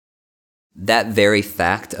That very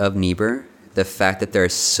fact of Niebuhr, the fact that there are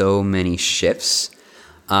so many shifts,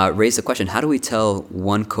 raised the question, how do we tell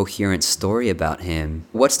one coherent story about him?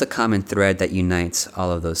 What's the common thread that unites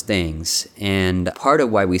all of those things? And part of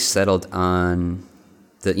why we settled on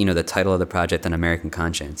the title of the project, An American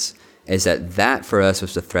Conscience, is that for us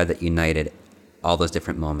was the thread that united all those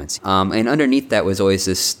different moments. And underneath that was always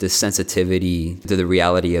this sensitivity to the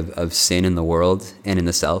reality of sin in the world and in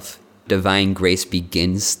the self. Divine grace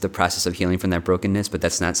begins the process of healing from that brokenness, but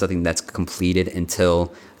that's not something that's completed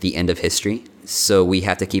until the end of history. So we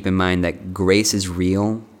have to keep in mind that grace is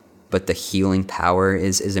real, but the healing power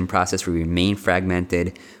is in process. We remain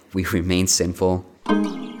fragmented. We remain sinful.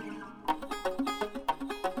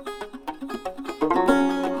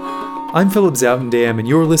 I'm Philip Zoutendam, and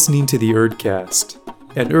you're listening to the Erdcast,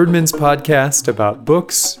 an Erdman's podcast about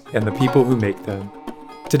books and the people who make them.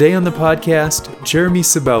 Today on the podcast, Jeremy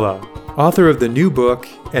Sabella, author of the new book,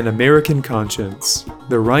 An American Conscience,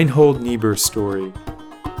 the Reinhold Niebuhr story.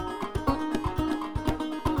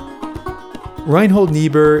 Reinhold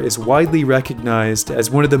Niebuhr is widely recognized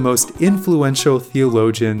as one of the most influential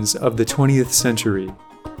theologians of the 20th century.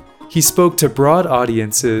 He spoke to broad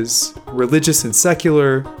audiences, religious and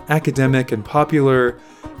secular, academic and popular,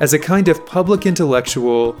 as a kind of public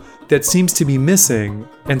intellectual that seems to be missing,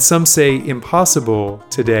 and some say impossible,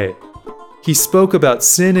 today. He spoke about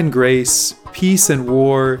sin and grace, peace and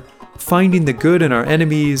war, finding the good in our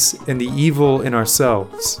enemies and the evil in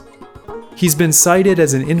ourselves. He's been cited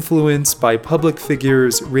as an influence by public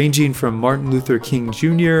figures ranging from Martin Luther King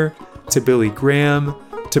Jr. to Billy Graham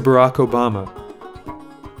to Barack Obama.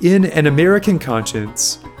 In An American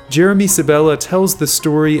Conscience, Jeremy Sabella tells the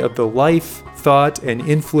story of the life, thought, and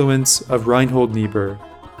influence of Reinhold Niebuhr.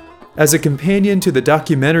 As a companion to the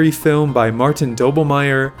documentary film by Martin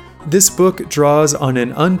Doblmeier, this book draws on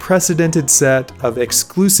an unprecedented set of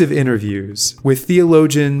exclusive interviews with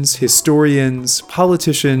theologians, historians,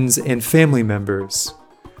 politicians, and family members.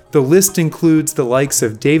 The list includes the likes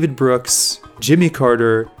of David Brooks, Jimmy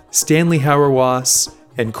Carter, Stanley Hauerwas,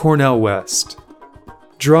 and Cornel West.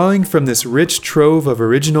 Drawing from this rich trove of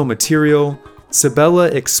original material, Sabella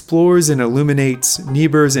explores and illuminates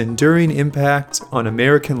Niebuhr's enduring impact on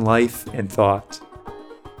American life and thought.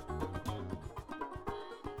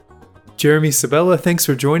 Jeremy Sabella, thanks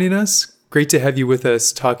for joining us. Great to have you with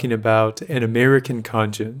us talking about An American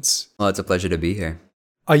Conscience. Well, it's a pleasure to be here.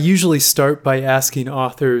 I usually start by asking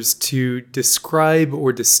authors to describe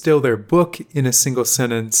or distill their book in a single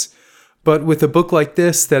sentence. But with a book like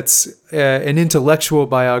this, that's an intellectual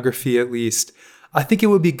biography at least, I think it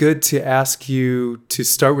would be good to ask you to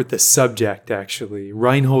start with the subject, actually,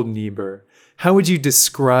 Reinhold Niebuhr. How would you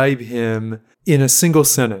describe him in a single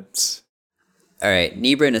sentence? All right,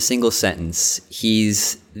 Niebuhr in a single sentence.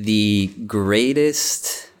 He's the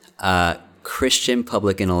greatest Christian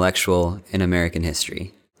public intellectual in American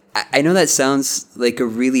history. I know that sounds like a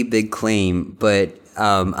really big claim, but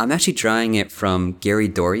I'm actually drawing it from Gary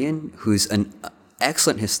Dorian, who's an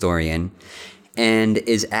excellent historian and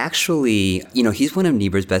is actually, he's one of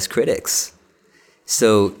Niebuhr's best critics.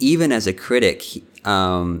 So even as a critic, he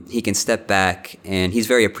can step back, and he's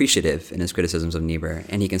very appreciative in his criticisms of Niebuhr,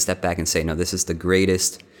 and he can step back and say, no, this is the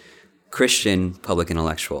greatest Christian public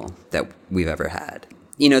intellectual that we've ever had.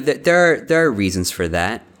 There are reasons for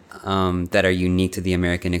that. That are unique to the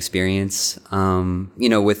American experience.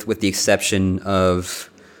 With the exception of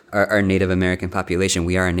our Native American population,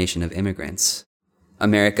 we are a nation of immigrants.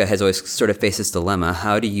 America has always sort of faced this dilemma.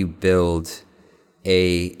 How do you build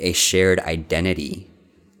a shared identity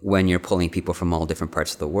when you're pulling people from all different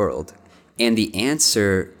parts of the world? And the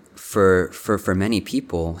answer for many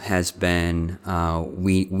people has been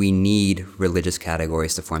we need religious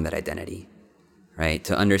categories to form that identity, right?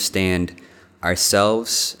 To understand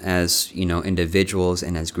ourselves as individuals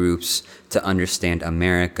and as groups, to understand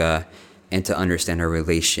America and to understand our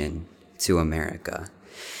relation to America.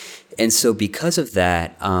 And so because of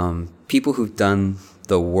that, people who've done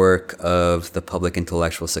the work of the public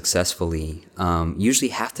intellectual successfully usually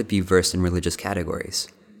have to be versed in religious categories.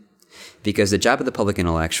 Because the job of the public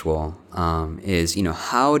intellectual is,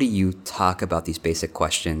 how do you talk about these basic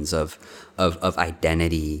questions of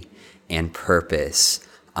identity and purpose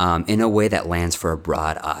in a way that lands for a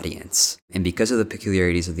broad audience? And because of the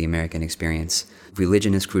peculiarities of the American experience,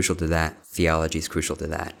 religion is crucial to that. Theology is crucial to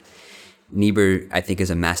that. Niebuhr, I think, is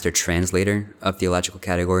a master translator of theological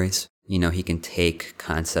categories. He can take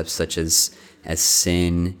concepts such as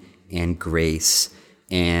sin and grace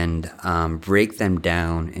and break them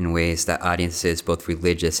down in ways that audiences, both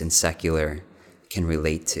religious and secular, can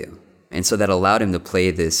relate to. And so that allowed him to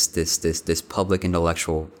play this public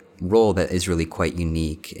intellectual role that is really quite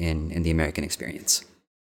unique in the American experience.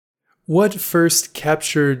 What first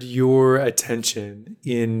captured your attention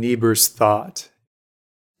in Niebuhr's thought?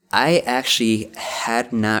 I actually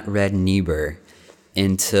had not read Niebuhr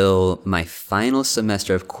until my final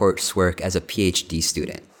semester of coursework as a PhD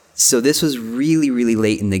student. So this was really, really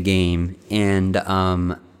late in the game, and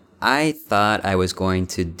I thought I was going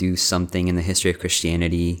to do something in the history of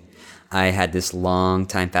Christianity. I had this long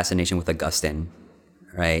time fascination with Augustine,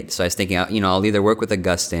 right? So I was thinking, I'll either work with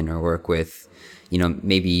Augustine or work with,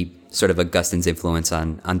 maybe sort of Augustine's influence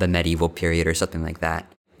on the medieval period or something like that.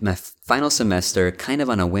 My final semester, kind of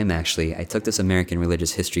on a whim actually, I took this American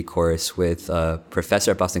religious history course with a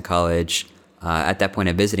professor at Boston College, at that point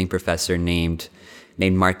a visiting professor named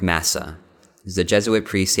Mark Massa. He's a Jesuit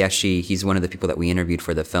priest. He's one of the people that we interviewed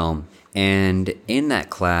for the film. And in that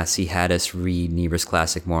class, he had us read Niebuhr's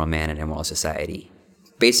classic Moral Man and Immoral Society.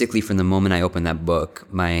 Basically, from the moment I opened that book,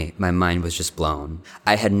 my mind was just blown.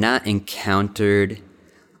 I had not encountered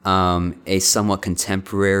a somewhat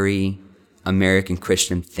contemporary American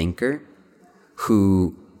Christian thinker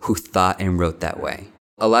who thought and wrote that way.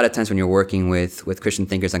 A lot of times when you're working with Christian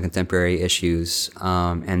thinkers on contemporary issues,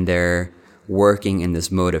 and they're working in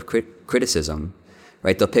this mode of criticism,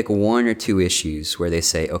 right? They'll pick one or two issues where they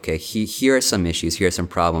say, okay, here are some issues, here are some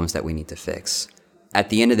problems that we need to fix. At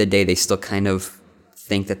the end of the day, they still kind of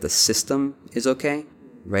think that the system is okay,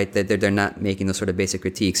 right? That they're not making those sort of basic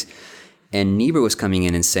critiques. And Niebuhr was coming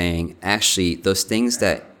in and saying, actually, those things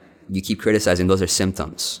that you keep criticizing, those are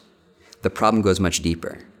symptoms. The problem goes much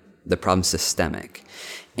deeper. The problem's systemic.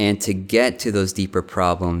 And to get to those deeper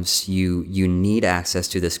problems, you need access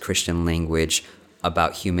to this Christian language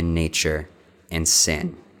about human nature and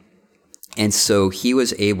sin. And so he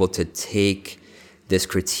was able to take this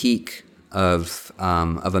critique of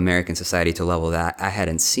American society to a level that I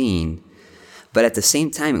hadn't seen. But at the same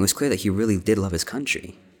time, it was clear that he really did love his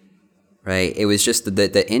country, right? It was just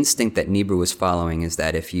the instinct that Niebuhr was following is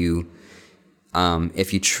that if you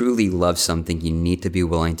truly love something, you need to be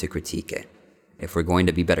willing to critique it. If we're going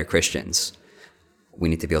to be better Christians, we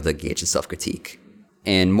need to be able to engage in self-critique.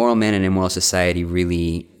 And Moral Man and Immoral Society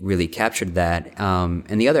really, really captured that.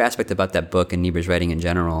 And the other aspect about that book and Niebuhr's writing in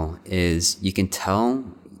general is you can tell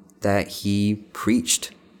that he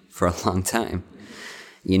preached for a long time.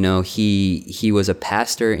 He was a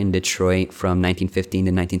pastor in Detroit from 1915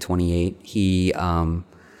 to 1928. He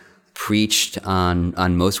preached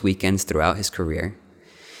on most weekends throughout his career.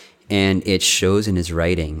 And it shows in his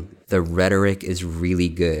writing. The rhetoric is really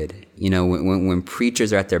good. When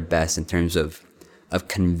preachers are at their best in terms of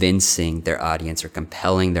convincing their audience or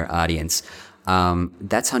compelling their audience,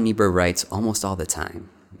 that's how Niebuhr writes almost all the time.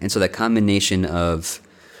 And so that combination of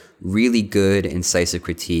really good, incisive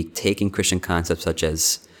critique, taking Christian concepts such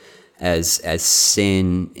as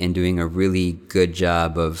sin and doing a really good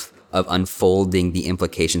job of unfolding the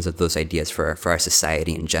implications of those ideas for our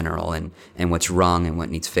society in general and what's wrong and what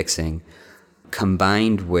needs fixing,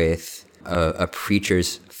 combined with a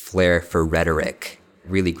preacher's flair for rhetoric,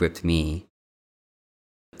 really gripped me.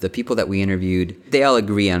 The people that we interviewed, they all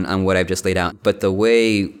agree on what I've just laid out. But the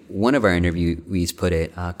way one of our interviewees put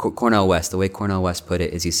it, Cornel West, the way Cornel West put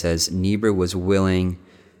it is he says, Niebuhr was willing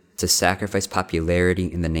to sacrifice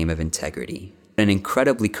popularity in the name of integrity. An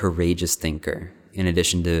incredibly courageous thinker, in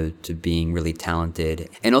addition to being really talented,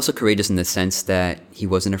 and also courageous in the sense that he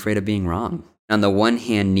wasn't afraid of being wrong. On the one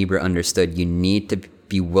hand, Niebuhr understood you need to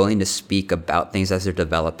be willing to speak about things as they're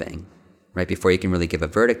developing, right, before you can really give a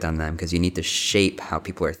verdict on them, because you need to shape how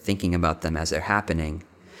people are thinking about them as they're happening.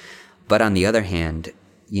 But on the other hand,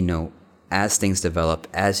 as things develop,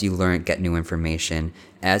 as you learn, get new information,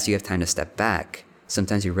 as you have time to step back,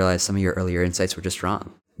 sometimes you realize some of your earlier insights were just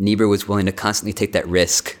wrong. Niebuhr was willing to constantly take that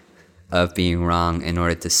risk of being wrong in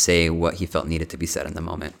order to say what he felt needed to be said in the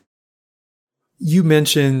moment. You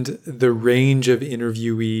mentioned the range of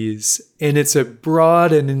interviewees, and it's a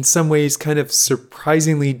broad and in some ways kind of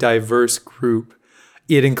surprisingly diverse group.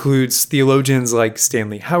 It includes theologians like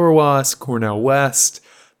Stanley Hauerwas, Cornel West,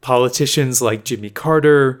 politicians like Jimmy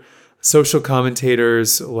Carter, social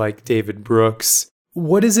commentators like David Brooks.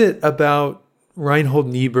 What is it about Reinhold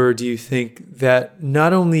Niebuhr, do you think, that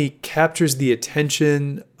not only captures the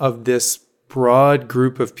attention of this broad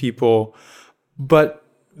group of people, but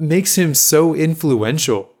makes him so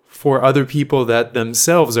influential for other people that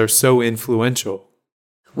themselves are so influential?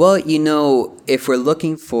 Well, if we're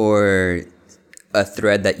looking for a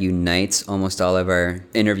thread that unites almost all of our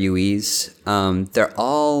interviewees, they're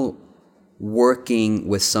all working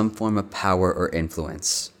with some form of power or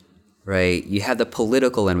influence, right? You have the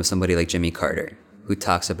political end with somebody like Jimmy Carter, who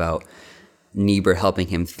talks about Niebuhr helping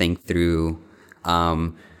him think through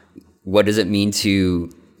what does it mean to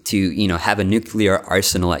have a nuclear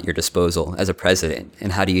arsenal at your disposal as a president,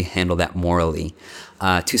 and how do you handle that morally?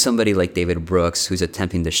 To somebody like David Brooks, who's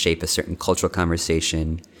attempting to shape a certain cultural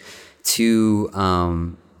conversation, to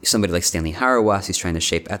somebody like Stanley Hauerwas, who's trying to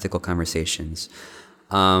shape ethical conversations.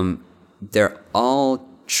 They're all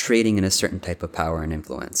trading in a certain type of power and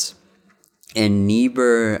influence. And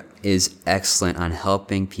Niebuhr is excellent on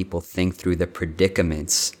helping people think through the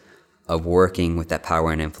predicaments of working with that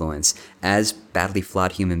power and influence as badly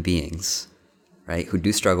flawed human beings, right? Who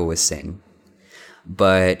do struggle with sin,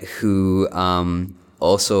 but who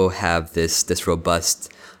also have this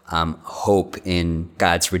robust hope in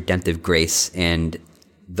God's redemptive grace and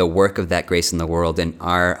the work of that grace in the world, and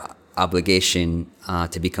our obligation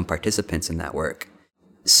to become participants in that work.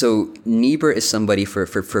 So Niebuhr is somebody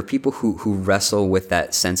for people who wrestle with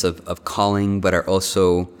that sense of calling, but are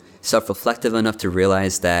also self-reflective enough to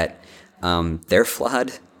realize that they're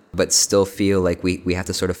flawed, but still feel like we have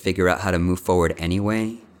to sort of figure out how to move forward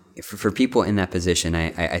anyway. For people in that position,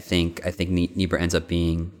 I think Niebuhr ends up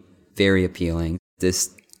being very appealing.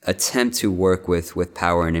 This attempt to work with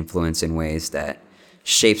power and influence in ways that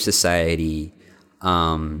shape society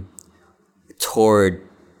toward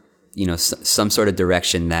some sort of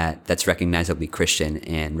direction that's recognizably Christian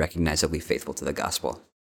and recognizably faithful to the gospel.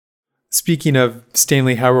 Speaking of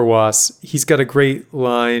Stanley Hauerwas, he's got a great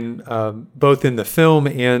line both in the film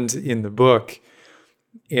and in the book.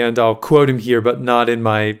 And I'll quote him here, but not in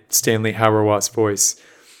my Stanley Hauerwas voice.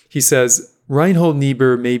 He says, "Reinhold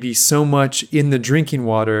Niebuhr may be so much in the drinking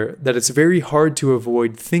water that it's very hard to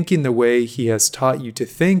avoid thinking the way he has taught you to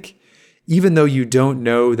think, even though you don't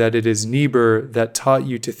know that it is Niebuhr that taught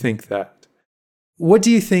you to think that." What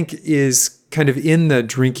do you think is kind of in the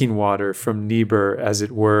drinking water from Niebuhr, as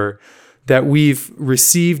it were, that we've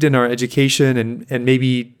received in our education and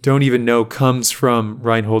maybe don't even know comes from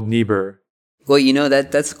Reinhold Niebuhr? Well,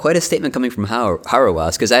 that's quite a statement coming from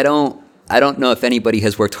Hauerwas, because I don't know if anybody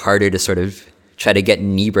has worked harder to sort of try to get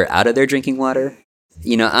Niebuhr out of their drinking water.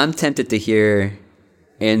 I'm tempted to hear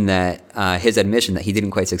in that his admission that he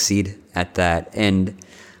didn't quite succeed at that. And,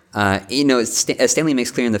 as Stanley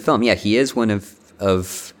makes clear in the film, yeah, he is one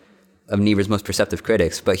of Niebuhr's most perceptive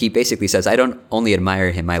critics, but he basically says, I don't only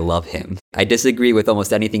admire him, I love him. I disagree with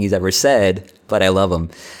almost anything he's ever said, but I love him.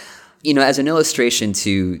 As an illustration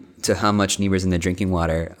to how much Niebuhr's in the drinking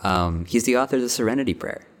water, he's the author of the Serenity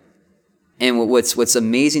Prayer. And what's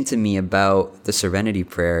amazing to me about the Serenity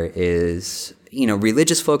Prayer is,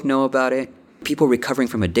 religious folk know about it. People recovering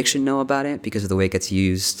from addiction know about it because of the way it gets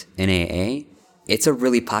used in AA. It's a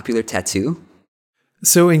really popular tattoo.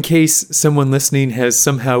 So in case someone listening has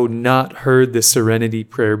somehow not heard the Serenity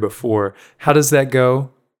Prayer before, how does that go?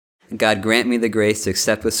 God, grant me the grace to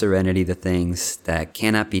accept with serenity the things that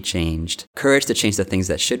cannot be changed, courage to change the things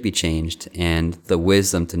that should be changed, and the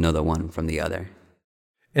wisdom to know the one from the other.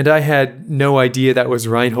 And I had no idea that was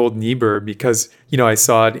Reinhold Niebuhr because, I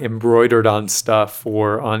saw it embroidered on stuff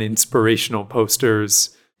or on inspirational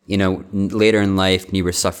posters. Later in life,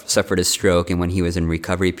 Niebuhr suffered a stroke, and when he was in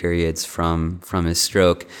recovery periods from his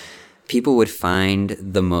stroke, people would find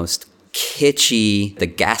the most kitschy, the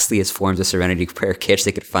ghastliest forms of Serenity Prayer kitsch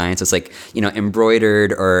they could find. So it's like,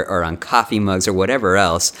 embroidered or on coffee mugs or whatever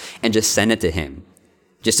else, and just send it to him,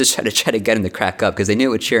 just to try to get him to crack up because they knew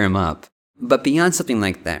it would cheer him up. But beyond something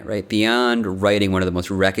like that, right? Beyond writing one of the most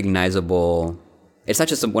recognizable, it's not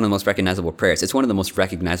just one of the most recognizable prayers, it's one of the most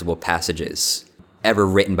recognizable passages ever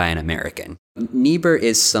written by an American. Niebuhr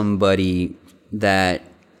is somebody that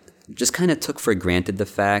just kind of took for granted the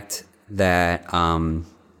fact that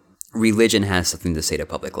religion has something to say to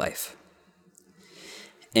public life.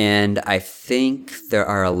 And I think there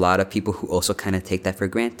are a lot of people who also kind of take that for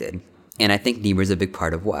granted. And I think Niebuhr's a big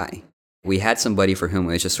part of why. We had somebody for whom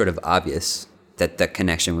it was just sort of obvious that that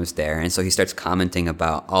connection was there. And so he starts commenting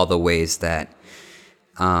about all the ways that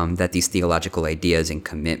that these theological ideas and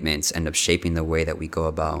commitments end up shaping the way that we go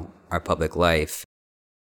about our public life.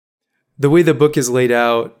 The way the book is laid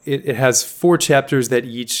out, it has 4 chapters that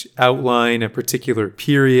each outline a particular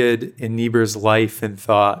period in Niebuhr's life and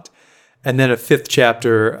thought, and then a 5th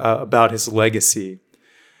chapter about his legacy.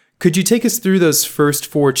 Could you take us through those first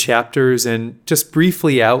 4 chapters and just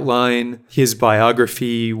briefly outline his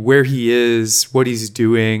biography, where he is, what he's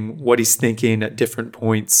doing, what he's thinking at different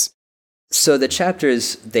points? So the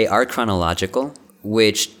chapters, they are chronological,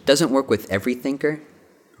 which doesn't work with every thinker,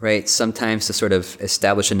 right? Sometimes to sort of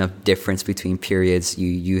establish enough difference between periods,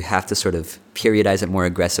 you have to sort of periodize it more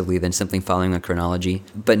aggressively than simply following a chronology.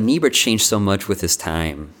 But Niebuhr changed so much with his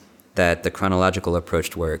time that the chronological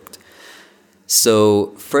approach worked.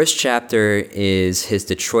 So first chapter is his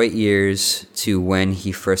Detroit years to when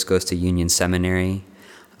he first goes to Union Seminary.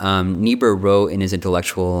 Niebuhr wrote in his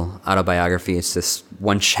intellectual autobiography, it's this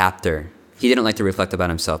one chapter. He didn't like to reflect about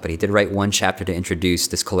himself, but he did write one chapter to introduce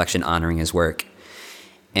this collection honoring his work.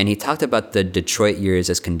 And he talked about the Detroit years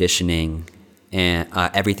as conditioning and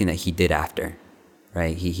everything that he did after,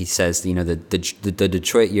 right? He says, the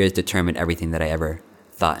Detroit years determined everything that I ever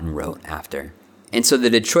thought and wrote after. And so the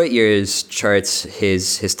Detroit years charts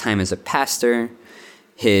his time as a pastor,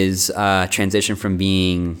 his transition from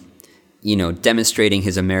being, demonstrating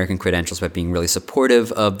his American credentials by being really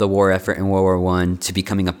supportive of the war effort in World War I to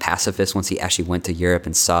becoming a pacifist once he actually went to Europe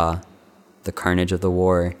and saw the carnage of the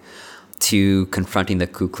war, to confronting the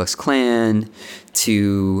Ku Klux Klan,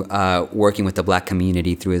 to working with the Black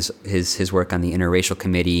community through his work on the Interracial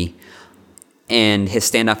Committee. And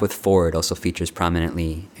his standoff with Ford also features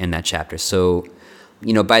prominently in that chapter. So,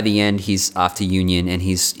 by the end, he's off to Union and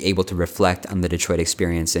he's able to reflect on the Detroit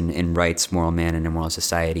experience and writes Moral Man and Immoral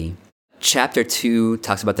Society. Chapter 2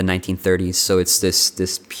 talks about the 1930s. So it's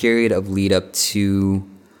this period of lead up to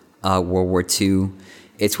World War II.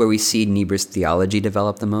 It's where we see Niebuhr's theology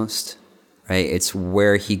develop the most, right? It's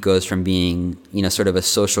where he goes from being, sort of a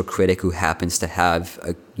social critic who happens to have,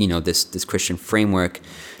 this Christian framework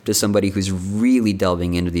to somebody who's really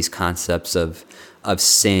delving into these concepts of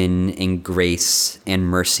sin and grace and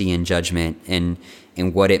mercy and judgment and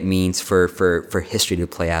what it means for history to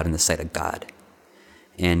play out in the sight of God.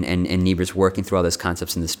 And Niebuhr's working through all those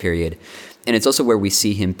concepts in this period. And it's also where we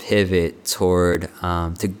see him pivot toward,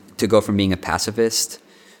 to go from being a pacifist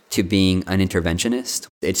to being an interventionist.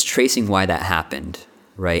 It's tracing why that happened,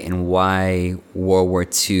 right? And why World War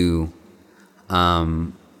II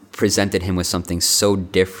presented him with something so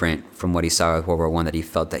different from what he saw with World War I that he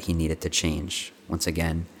felt that he needed to change once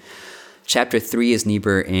again. Chapter 3 is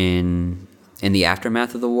Niebuhr in the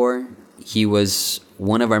aftermath of the war. He was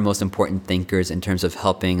one of our most important thinkers in terms of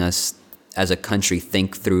helping us as a country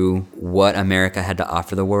think through what America had to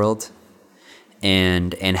offer the world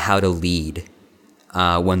and how to lead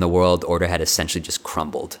when the world order had essentially just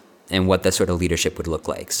crumbled, and what that sort of leadership would look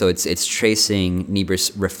like. So it's tracing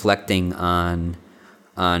Niebuhr's reflecting on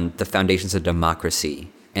the foundations of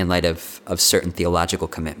democracy in light of certain theological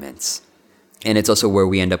commitments. And it's also where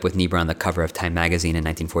we end up with Niebuhr on the cover of Time magazine in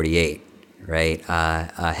 1948, right?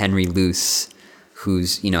 Henry Luce,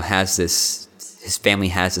 who's, his family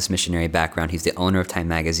has this missionary background. He's the owner of Time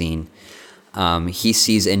magazine. He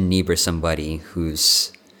sees in Niebuhr somebody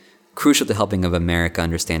who's crucial to helping of America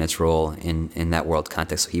understand its role in that world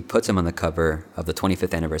context. So he puts him on the cover of the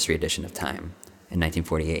 25th anniversary edition of Time in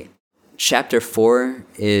 1948. Chapter 4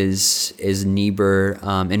 is Niebuhr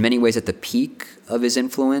in many ways at the peak of his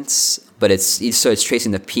influence, but it's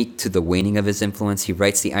tracing the peak to the waning of his influence. He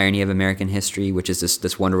writes The Irony of American History, which is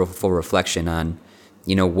this wonderful reflection on,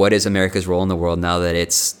 what is America's role in the world now that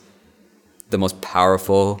it's the most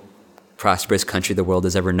powerful, prosperous country the world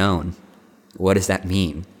has ever known. What does that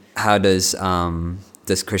mean? How does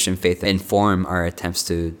Christian faith inform our attempts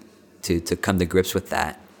to come to grips with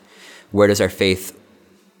that? Where does our faith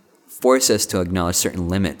force us to acknowledge certain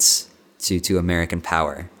limits to American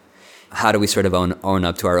power? How do we sort of own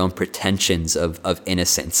up to our own pretensions of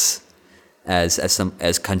innocence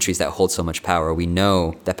as countries that hold so much power? We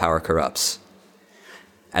know that power corrupts.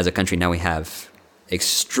 As a country now we have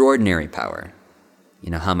extraordinary power.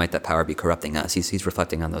 How might that power be corrupting us? He's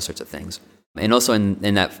reflecting on those sorts of things. And also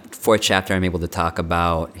in that 4th chapter, I'm able to talk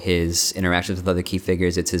about his interactions with other key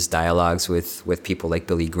figures. It's his dialogues with people like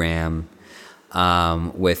Billy Graham,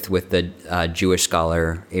 with the Jewish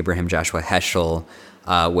scholar Abraham Joshua Heschel,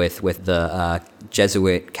 with the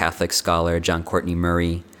Jesuit Catholic scholar John Courtney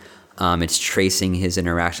Murray. It's tracing his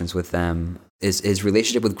interactions with them. His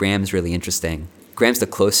relationship with Graham is really interesting. Graham's the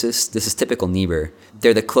closest. This is typical Niebuhr.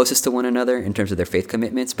 They're the closest to one another in terms of their faith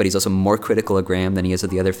commitments, but he's also more critical of Graham than he is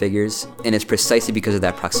of the other figures. And it's precisely because of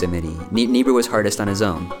that proximity. Niebuhr was hardest on his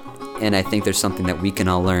own. And I think there's something that we can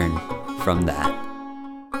all learn from that.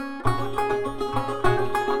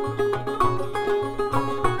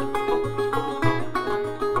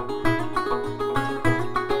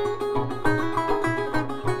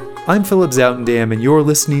 I'm Philip Zoutendam, and you're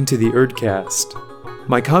listening to the Erdcast.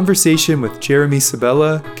 My conversation with Jeremy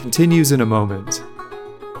Sabella continues in a moment.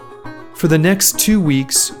 For the next 2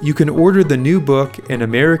 weeks, you can order the new book, An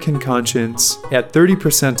American Conscience, at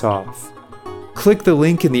 30% off. Click the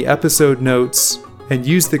link in the episode notes and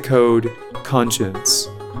use the code CONSCIENCE.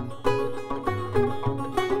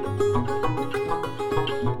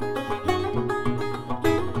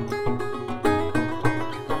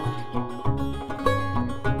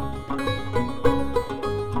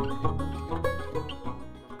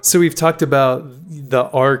 So we've talked about the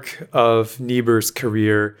arc of Niebuhr's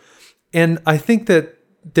career, and I think that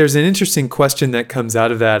there's an interesting question that comes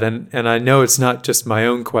out of that, and I know it's not just my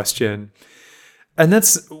own question, and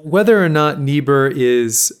that's whether or not Niebuhr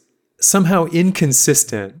is somehow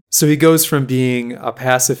inconsistent. So he goes from being a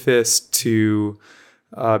pacifist to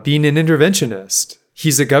being an interventionist.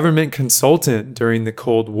 He's a government consultant during the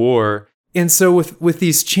Cold War. And so with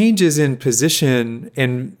these changes in position,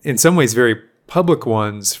 and in some ways very public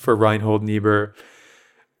ones for Reinhold Niebuhr,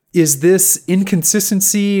 is this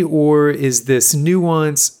inconsistency or is this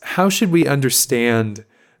nuance? How should we understand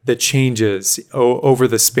the changes over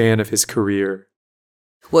the span of his career?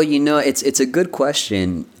 Well, it's a good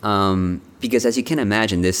question because, as you can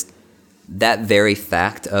imagine, that very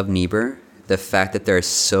fact of Niebuhr, the fact that there are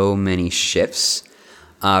so many shifts,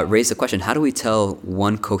 raised the question: how do we tell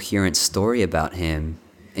one coherent story about him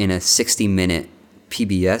in a 60-minute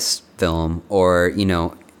PBS film, or in a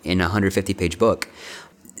 150-page book?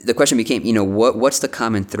 The question became, what's the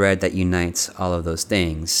common thread that unites all of those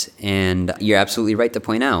things? And you're absolutely right to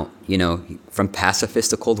point out, from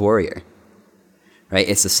pacifist to Cold Warrior. Right,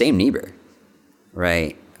 it's the same Niebuhr,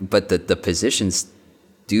 right? But the positions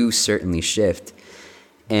do certainly shift,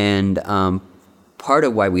 and part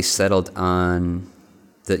of why we settled on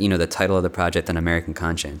the title of the project, An American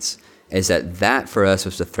Conscience, is that for us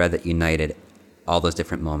was the thread that united all those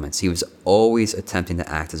different moments. He was always attempting to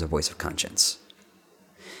act as a voice of conscience,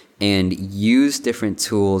 and use different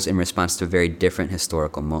tools in response to very different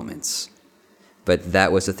historical moments. But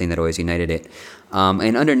that was the thing that always united it.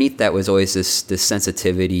 And underneath that was always this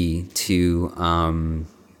sensitivity to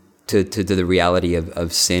the reality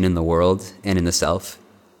of sin in the world and in the self,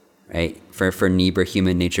 right? For Niebuhr,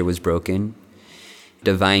 human nature was broken.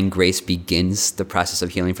 Divine grace begins the process of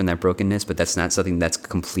healing from that brokenness, but that's not something that's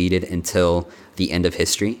completed until the end of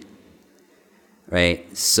history,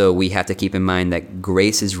 right? So we have to keep in mind that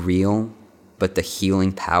grace is real, but the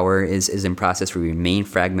healing power is in process. We remain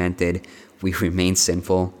fragmented. We remain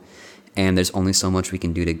sinful, and there's only so much we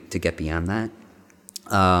can do to get beyond that.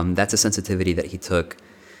 That's a sensitivity that he took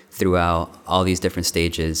throughout all these different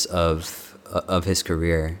stages of his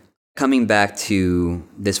career. Coming back to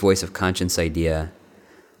this voice of conscience idea,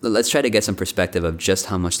 let's try to get some perspective of just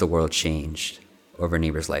how much the world changed over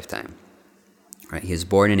Niebuhr's lifetime. Right, he was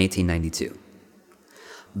born in 1892.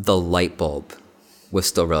 The light bulb was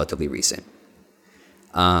still relatively recent.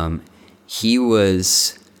 He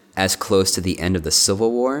was as close to the end of the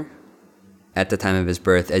Civil War at the time of his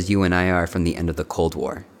birth as you and I are from the end of the Cold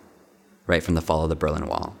War, right, from the fall of the Berlin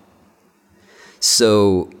Wall.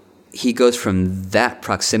 So he goes from that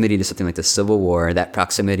proximity to something like the Civil War, that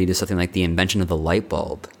proximity to something like the invention of the light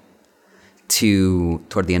bulb, to,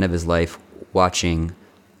 toward the end of his life, watching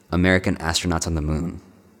American astronauts on the moon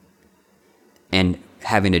and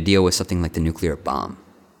having to deal with something like the nuclear bomb.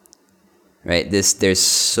 Right, there's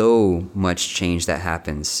so much change that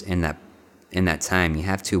happens in that time. You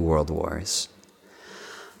have 2 world wars,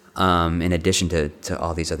 in addition to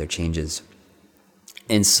all these other changes.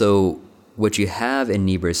 And so what you have in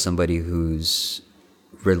Niebuhr is somebody who's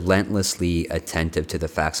relentlessly attentive to the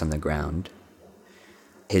facts on the ground.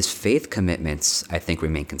 His faith commitments, I think,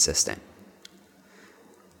 remain consistent.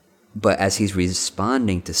 But as he's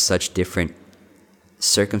responding to such different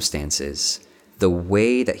circumstances, the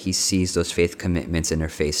way that he sees those faith commitments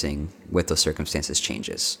interfacing with those circumstances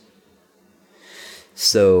changes.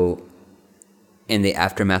 So in the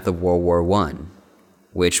aftermath of World War I,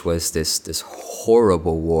 which was this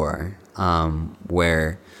horrible war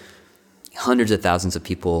where hundreds of thousands of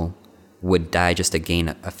people would die just to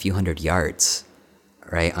gain a few hundred yards,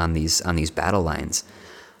 right, on these battle lines,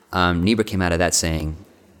 Niebuhr came out of that saying,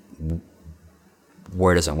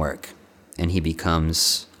 war doesn't work, and he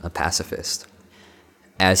becomes a pacifist.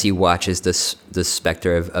 As he watches the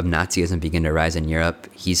specter of Nazism begin to rise in Europe,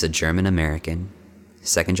 he's a German American,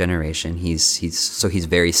 second generation. He's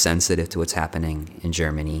very sensitive to what's happening in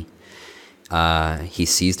Germany. He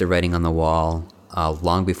sees the writing on the wall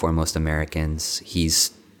long before most Americans.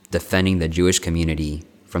 He's defending the Jewish community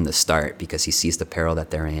from the start because he sees the peril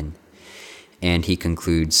that they're in. And he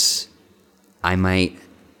concludes, I might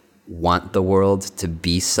want the world to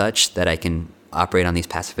be such that I can operate on these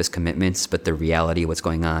pacifist commitments, but the reality of what's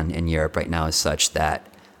going on in Europe right now is such that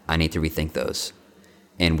I need to rethink those.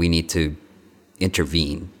 And we need to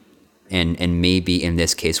intervene. And maybe in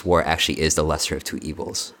this case, war actually is the lesser of 2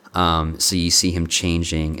 evils. So you see him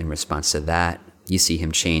changing in response to that. You see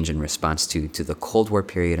him change in response to the Cold War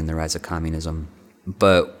period and the rise of communism.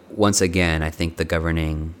 But once again, I think the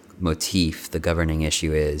governing motif, the governing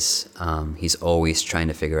issue is he's always trying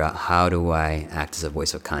to figure out, how do I act as a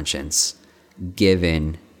voice of conscience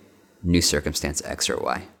given new circumstance X or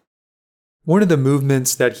Y. One of the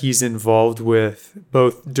movements that he's involved with,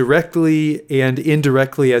 both directly and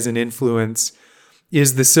indirectly as an influence,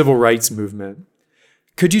 is the civil rights movement.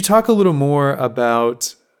 Could you talk a little more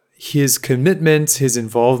about his commitments, his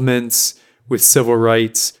involvements with civil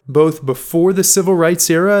rights, both before the civil rights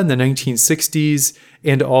era in the 1960s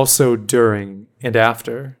and also during and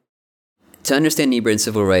after? To understand Niebuhr and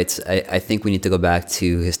civil rights, I think we need to go back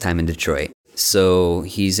to his time in Detroit. So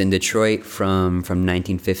he's in Detroit from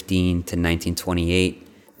 1915 to 1928.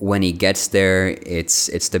 When he gets there,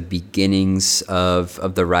 it's the beginnings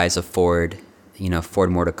of the rise of Ford.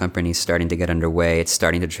 Ford Motor Company is starting to get underway. It's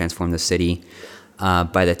starting to transform the city.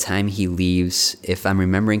 By the time he leaves, if I'm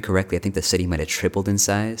remembering correctly, I think the city might have tripled in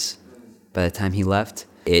size by the time he left.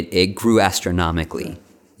 It grew astronomically,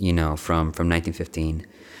 from 1915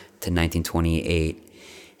 to 1928.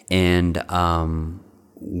 And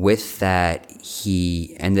with that,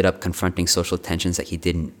 he ended up confronting social tensions that he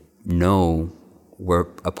didn't know were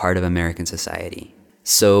a part of American society.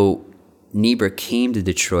 So Niebuhr came to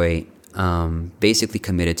Detroit basically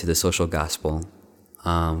committed to the social gospel,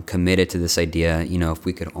 committed to this idea, if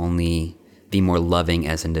we could only be more loving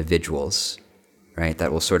as individuals, right,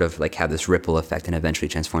 that will sort of like have this ripple effect and eventually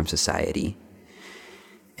transform society.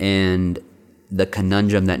 And the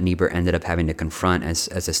conundrum that Niebuhr ended up having to confront as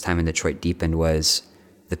his time in Detroit deepened was,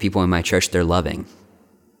 the people in my church, they're loving,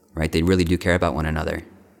 right? They really do care about one another.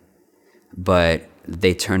 But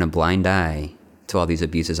they turn a blind eye to all these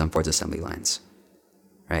abuses on Ford's assembly lines,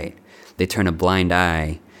 right? They turn a blind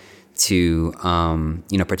eye to,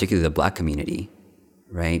 particularly the black community,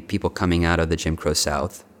 right? People coming out of the Jim Crow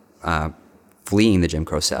South, fleeing the Jim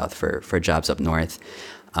Crow South for jobs up north,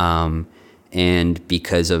 and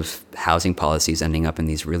because of housing policies ending up in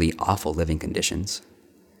these really awful living conditions.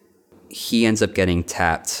 He ends up getting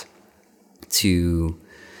tapped to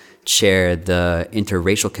chair the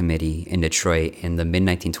interracial committee in Detroit in the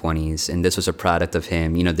mid-1920s, and this was a product of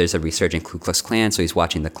him. There's a resurgent Ku Klux Klan, so he's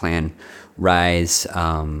watching the Klan rise,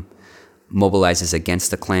 mobilizes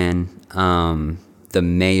against the Klan. The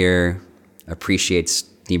mayor appreciates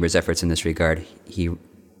Niebuhr's efforts in this regard. He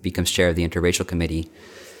becomes chair of the interracial committee.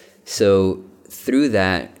 So through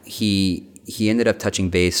that, he ended up touching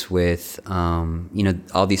base with,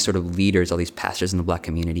 all these sort of leaders, all these pastors in the black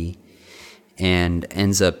community, and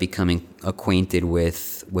ends up becoming acquainted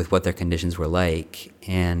with what their conditions were like,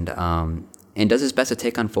 and does his best to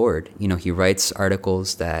take on Ford. He writes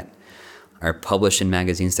articles that are published in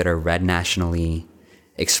magazines that are read nationally,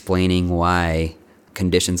 explaining why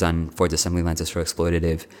conditions on Ford's assembly lines are so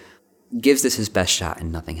exploitative, gives this his best shot,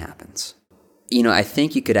 and nothing happens. I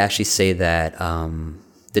think you could actually say that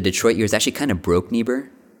the Detroit years actually kind of broke Niebuhr,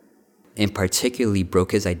 and particularly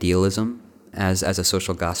broke his idealism as a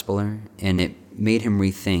social gospeler, and it made him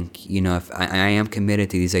rethink, if I am committed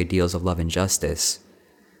to these ideals of love and justice,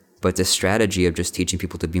 but the strategy of just teaching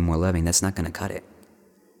people to be more loving, that's not going to cut it,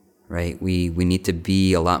 right? We need to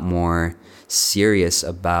be a lot more serious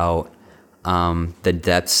about the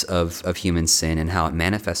depths of human sin and how it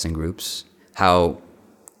manifests in groups, how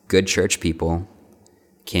good church people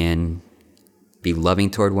can be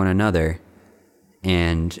loving toward one another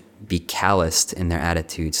and be calloused in their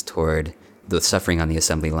attitudes toward the suffering on the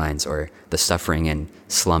assembly lines or the suffering in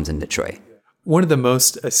slums in Detroit. One of the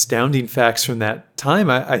most astounding facts from that time,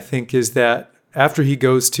 I think, is that after he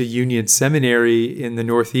goes to Union Seminary in the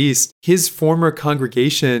Northeast, his former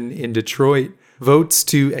congregation in Detroit votes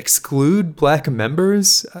to exclude black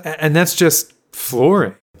members, and that's just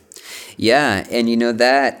flooring. Yeah, and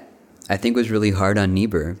that I think was really hard on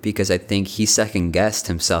Niebuhr, because I think he second-guessed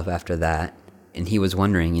himself after that. And he was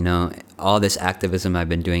wondering, all this activism I've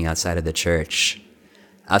been doing outside of the church,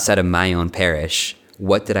 outside of my own parish,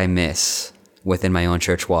 what did I miss within my own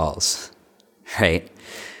church walls, right?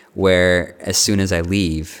 Where as soon as I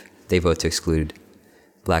leave, they vote to exclude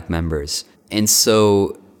black members. And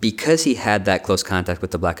so because he had that close contact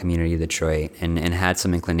with the black community of Detroit and had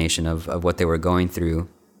some inclination of what they were going through,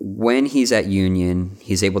 when he's at Union,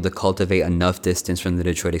 he's able to cultivate enough distance from the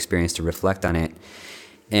Detroit experience to reflect on it.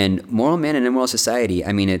 And Moral Man and Immoral Society,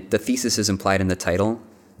 the thesis is implied in the title,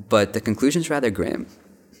 but the conclusion's rather grim,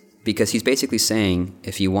 because he's basically saying,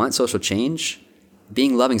 if you want social change,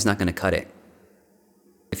 being loving is not going to cut it.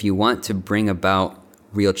 If you want to bring about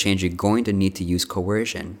real change, you're going to need to use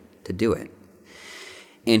coercion to do it.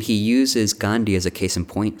 And he uses Gandhi as a case in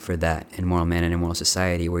point for that in Moral Man and Immoral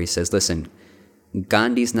Society, where he says, listen,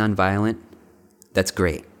 Gandhi's nonviolent, that's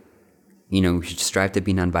great. We should strive to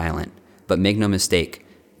be nonviolent, but make no mistake,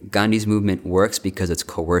 Gandhi's movement works because it's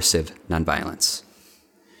coercive nonviolence,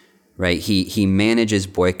 right? He manages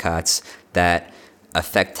boycotts that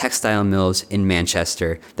affect textile mills in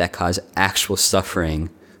Manchester that cause actual suffering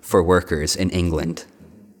for workers in England,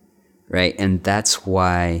 right? And that's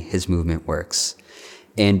why his movement works.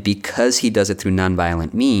 And because he does it through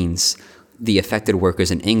nonviolent means, the affected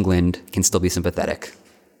workers in England can still be sympathetic,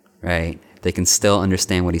 right? They can still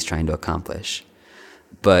understand what he's trying to accomplish.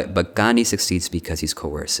 But Gandhi succeeds because he's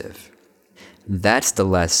coercive. That's the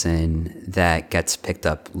lesson that gets picked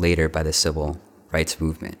up later by the civil rights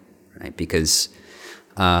movement, right? Because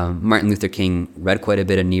Martin Luther King read quite a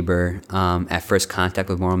bit of Niebuhr. At first contact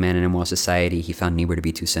with Moral Man and Immoral Society, he found Niebuhr to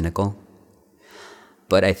be too cynical.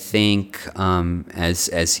 But I think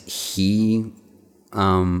as he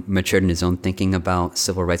matured in his own thinking about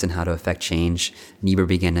civil rights and how to affect change, Niebuhr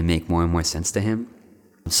began to make more and more sense to him.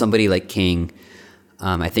 Somebody like King,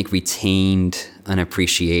 I think, retained an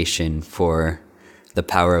appreciation for the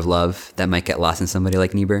power of love that might get lost in somebody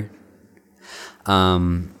like Niebuhr.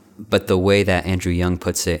 But the way that Andrew Young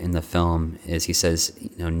puts it in the film is he says,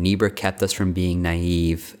 Niebuhr kept us from being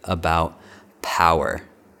naive about power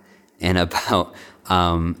and about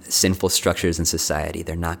sinful structures in society.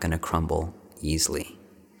 They're not going to crumble easily.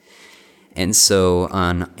 And so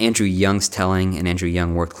on Andrew Young's telling, and Andrew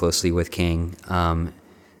Young worked closely with King,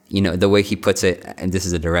 the way he puts it, and this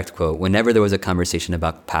is a direct quote, whenever there was a conversation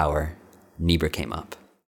about power, Niebuhr came up.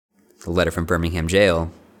 The letter from Birmingham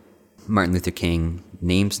jail, Martin Luther King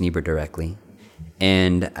names Niebuhr directly.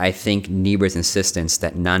 And I think Niebuhr's insistence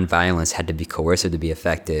that nonviolence had to be coercive to be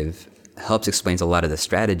effective helps explains a lot of the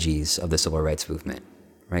strategies of the civil rights movement,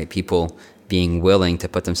 right? People being willing to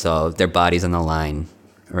put their bodies on the line,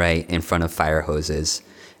 right, in front of fire hoses,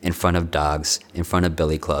 in front of dogs, in front of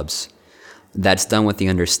billy clubs. That's done with the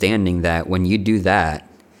understanding that when you do that,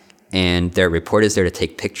 and there are reporters there to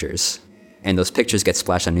take pictures, and those pictures get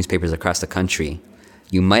splashed on newspapers across the country,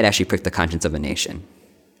 you might actually prick the conscience of a nation.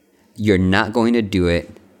 You're not going to do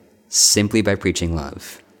it simply by preaching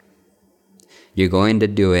love. You're going to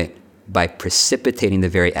do it by precipitating the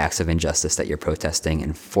very acts of injustice that you're protesting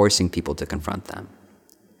and forcing people to confront them.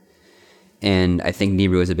 And I think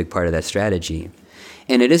Niebuhr was a big part of that strategy.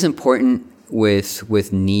 And it is important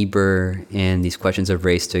with Niebuhr and these questions of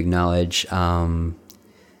race to acknowledge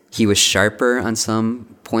he was sharper on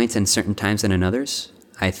some points and certain times than in others.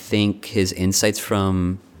 I think his insights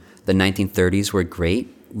from the 1930s were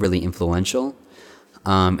great, really influential.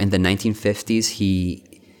 In the 1950s,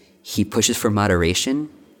 he pushes for moderation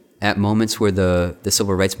at moments where the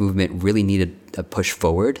civil rights movement really needed a push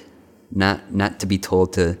forward, not to be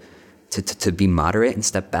told to be moderate and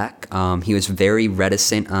step back. He was very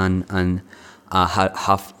reticent on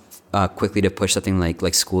how quickly to push something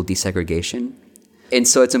like school desegregation. And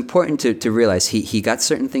so it's important to realize he got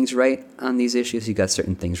certain things right on these issues, he got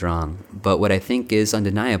certain things wrong. But what I think is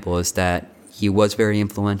undeniable is that he was very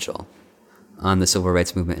influential on the civil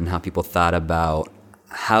rights movement and how people thought about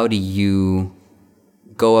how do you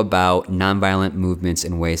go about nonviolent movements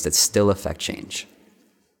in ways that still affect change.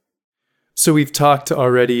 So we've talked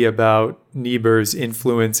already about Niebuhr's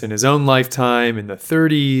influence in his own lifetime, in the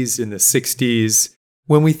 30s, in the 60s.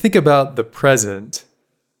 When we think about the present,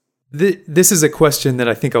 this is a question that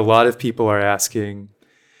I think a lot of people are asking,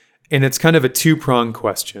 and it's kind of a two-pronged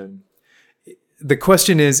question. The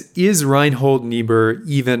question is Reinhold Niebuhr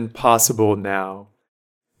even possible now?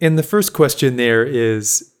 And the first question there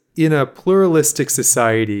is, in a pluralistic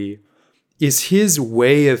society, is his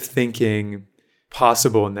way of thinking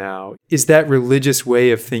possible now? Is that religious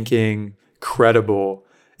way of thinking credible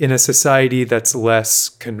in a society that's less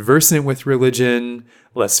conversant with religion,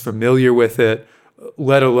 less familiar with it,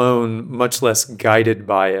 let alone much less guided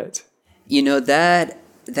by it? That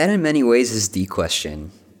in many ways is the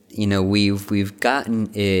question. We've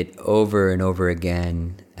gotten it over and over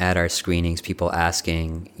again at our screenings, people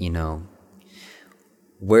asking,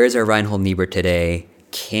 where's our Reinhold Niebuhr today?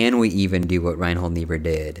 Can we even do what Reinhold Niebuhr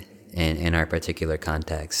did in our particular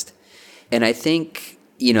context? And I think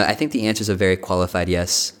the answer is a very qualified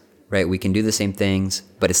yes, right? We can do the same things,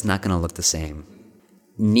 but it's not going to look the same.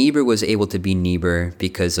 Niebuhr was able to be Niebuhr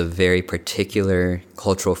because of very particular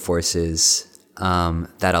cultural forces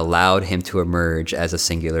that allowed him to emerge as a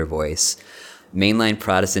singular voice. Mainline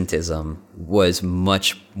Protestantism was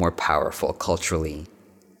much more powerful culturally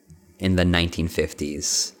in the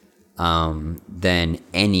 1950s than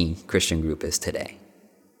any Christian group is today.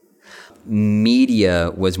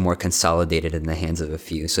 Media was more consolidated in the hands of a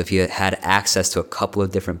few. So if you had access to a couple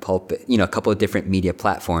of different a couple of different media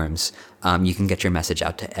platforms, you can get your message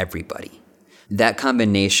out to everybody. That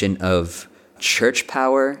combination of church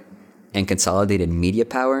power and consolidated media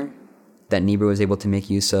power that Niebuhr was able to make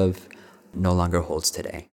use of no longer holds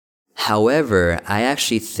today. However, I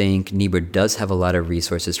actually think Niebuhr does have a lot of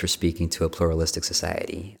resources for speaking to a pluralistic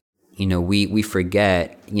society. We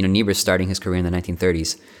forget, Niebuhr starting his career in the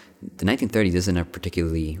 1930s. The 1930s isn't a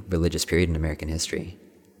particularly religious period in American history.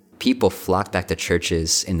 People flocked back to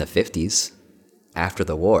churches in the 50s after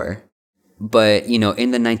the war. But, in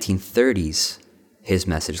the 1930s, his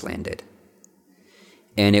message landed.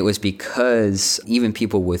 And it was because even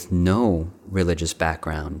people with no religious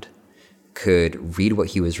background could read what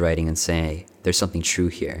he was writing and say, there's something true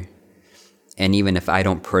here. And even if I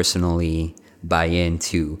don't personally buy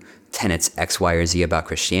into tenets X, Y, or Z about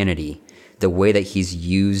Christianity, the way that he's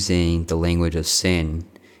using the language of sin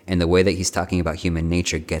and the way that he's talking about human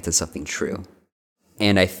nature gets at something true.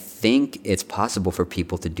 And I think it's possible for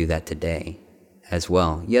people to do that today as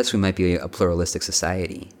well. Yes, we might be a pluralistic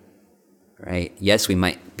society, right? Yes, we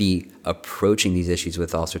might be approaching these issues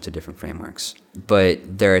with all sorts of different frameworks.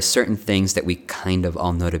 But there are certain things that we kind of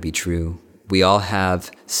all know to be true. We all have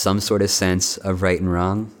some sort of sense of right and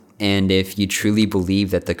wrong. And if you truly believe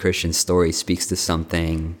that the Christian story speaks to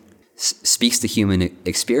something, speaks to human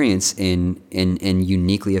experience in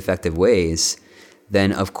uniquely effective ways,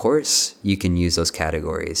 then of course you can use those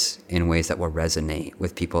categories in ways that will resonate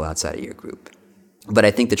with people outside of your group. But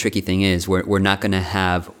I think the tricky thing is we're not going to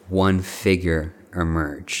have one figure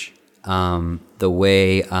emerge. The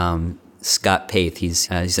way Scott Paith, he's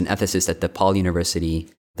an ethicist at DePaul University,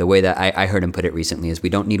 the way that I heard him put it recently is we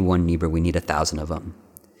don't need one Niebuhr, we need 1,000 of them.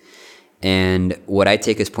 And what I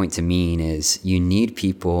take his point to mean is you need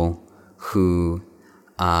people who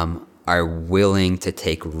are willing to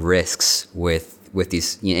take risks with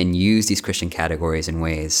these and use these Christian categories in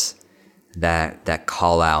ways that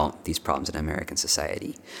call out these problems in American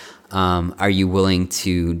society. Are you willing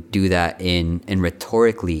to do that in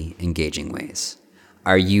rhetorically engaging ways?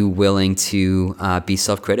 Are you willing to be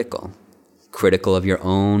self-critical, critical of your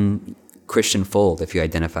own Christian fold if you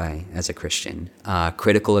identify as a Christian,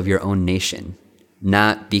 critical of your own nation,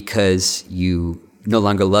 not because you no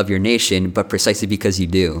longer love your nation, but precisely because you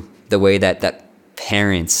do. The way that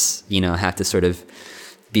parents, have to sort of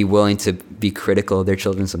be willing to be critical of their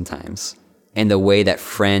children sometimes. And the way that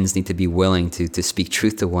friends need to be willing to speak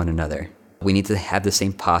truth to one another. We need to have the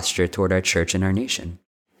same posture toward our church and our nation.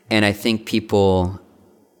 And I think people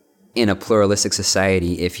in a pluralistic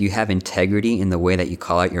society, if you have integrity in the way that you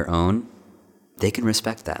call out your own, they can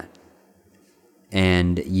respect that.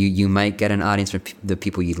 And you might get an audience from the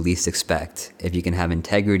people you'd least expect if you can have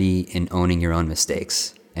integrity in owning your own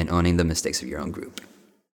mistakes and owning the mistakes of your own group.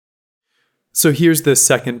 So here's the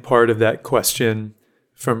second part of that question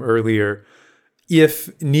from earlier.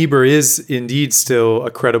 If Niebuhr is indeed still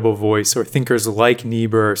a credible voice, or thinkers like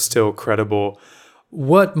Niebuhr are still credible,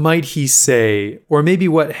 what might he say, or maybe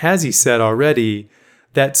what has he said already,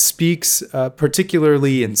 that speaks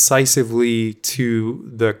particularly incisively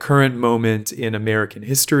to the current moment in American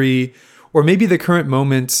history, or maybe the current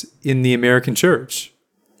moment in the American church?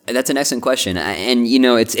 That's an excellent question. And,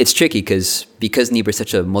 it's tricky because Niebuhr is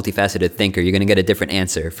such a multifaceted thinker, you're going to get a different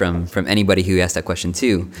answer from anybody who asked that question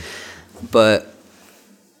too. But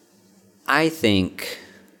I think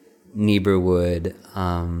Niebuhr would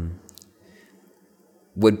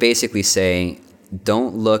basically say,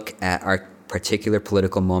 don't look at our particular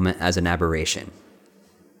political moment as an aberration,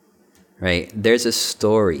 right? There's a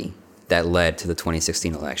story that led to the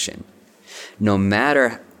 2016 election. No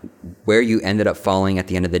matter where you ended up falling at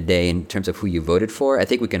the end of the day in terms of who you voted for, I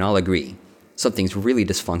think we can all agree something's really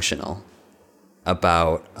dysfunctional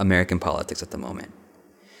about American politics at the moment.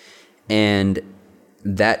 And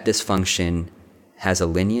that dysfunction has a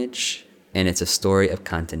lineage, and it's a story of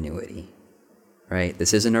continuity, right?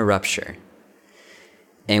 This isn't a rupture.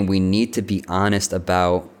 And we need to be honest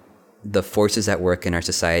about the forces at work in our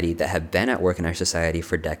society that have been at work in our society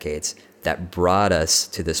for decades that brought us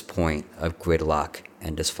to this point of gridlock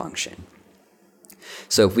and dysfunction.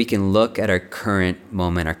 So if we can look at our current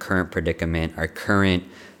moment, our current predicament, our current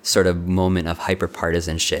sort of moment of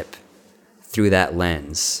hyperpartisanship through that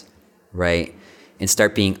lens, right? And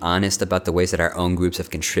start being honest about the ways that our own groups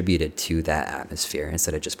have contributed to that atmosphere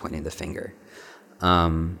instead of just pointing the finger.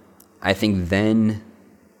 I think then,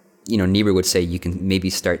 Niebuhr would say you can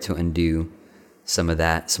maybe start to undo some of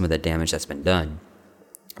the damage that's been done.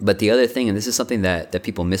 But the other thing, and this is something that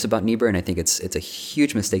people miss about Niebuhr, and I think it's a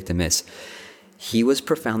huge mistake to miss, he was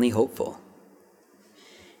profoundly hopeful.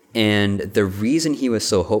 And the reason he was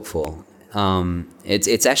so hopeful,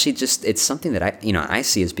 it's actually it's something that I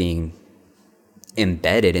see as being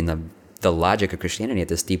embedded in the logic of Christianity at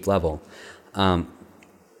this deep level.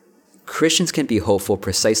 Christians can be hopeful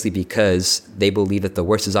precisely because they believe that the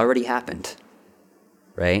worst has already happened,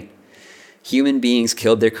 right? Human beings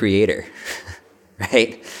killed their creator,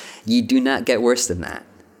 right? You do not get worse than that.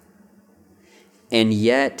 And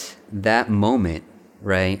yet that moment,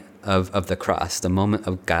 right, of the cross, the moment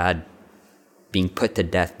of God being put to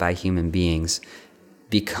death by human beings,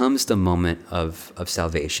 becomes the moment of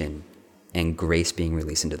salvation and grace being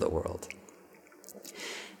released into the world.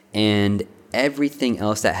 And everything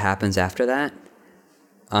else that happens after that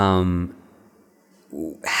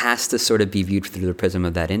has to sort of be viewed through the prism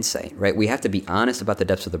of that insight, right? We have to be honest about the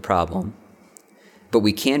depths of the problem, but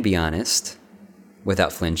we can be honest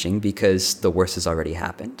without flinching because the worst has already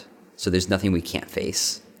happened. So there's nothing we can't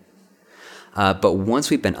face. But once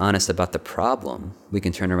we've been honest about the problem, we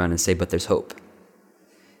can turn around and say, but there's hope.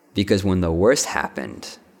 Because when the worst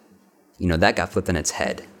happened, that got flipped on its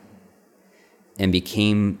head and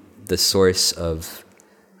became the source of,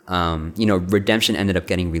 redemption ended up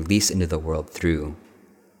getting released into the world through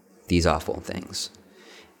these awful things.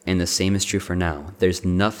 And the same is true for now. There's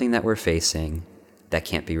nothing that we're facing that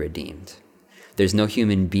can't be redeemed. There's no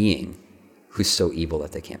human being who's so evil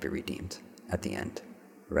that they can't be redeemed at the end,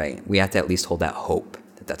 right? We have to at least hold that hope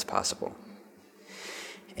that that's possible.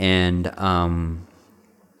 And,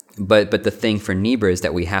 but the thing for Niebuhr is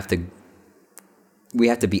that we have to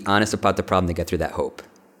be honest about the problem to get through that hope.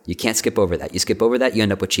 You can't skip over that. You skip over that, you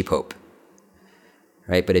end up with cheap hope,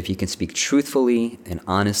 right? But if you can speak truthfully and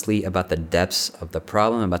honestly about the depths of the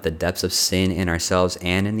problem, about the depths of sin in ourselves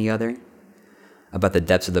and in the other, about the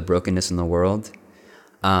depths of the brokenness in the world,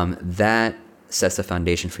 that sets the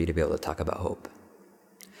foundation for you to be able to talk about hope.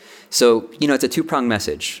 So, it's a two-pronged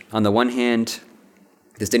message. On the one hand,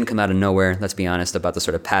 this didn't come out of nowhere. Let's be honest about the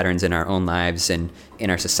sort of patterns in our own lives and in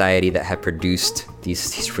our society that have produced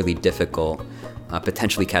these really difficult,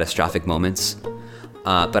 potentially catastrophic moments.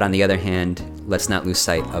 But on the other hand, let's not lose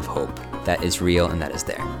sight of hope that is real and that is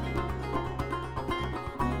there.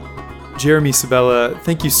 Jeremy Sabella,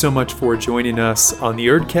 thank you so much for joining us on the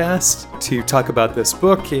Erdcast to talk about this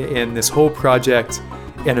book and this whole project,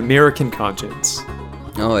 An American Conscience.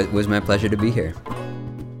 Oh, it was my pleasure to be here.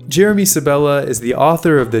 Jeremy Sabella is the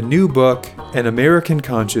author of the new book, An American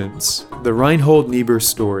Conscience, the Reinhold Niebuhr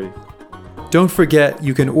story. Don't forget,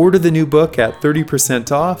 you can order the new book at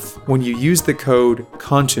 30% off when you use the code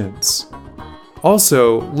CONSCIENCE.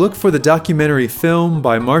 Also, look for the documentary film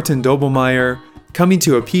by Martin Doblmeier coming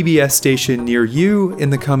to a PBS station near you in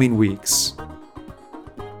the coming weeks.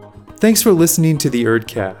 Thanks for listening to the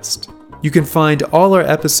Erdcast. You can find all our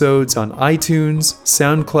episodes on iTunes,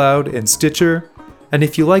 SoundCloud, and Stitcher, and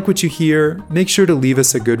if you like what you hear, make sure to leave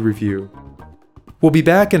us a good review. We'll be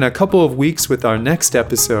back in a couple of weeks with our next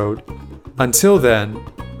episode. Until then,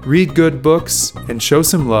 read good books and show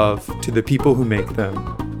some love to the people who make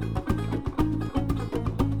them.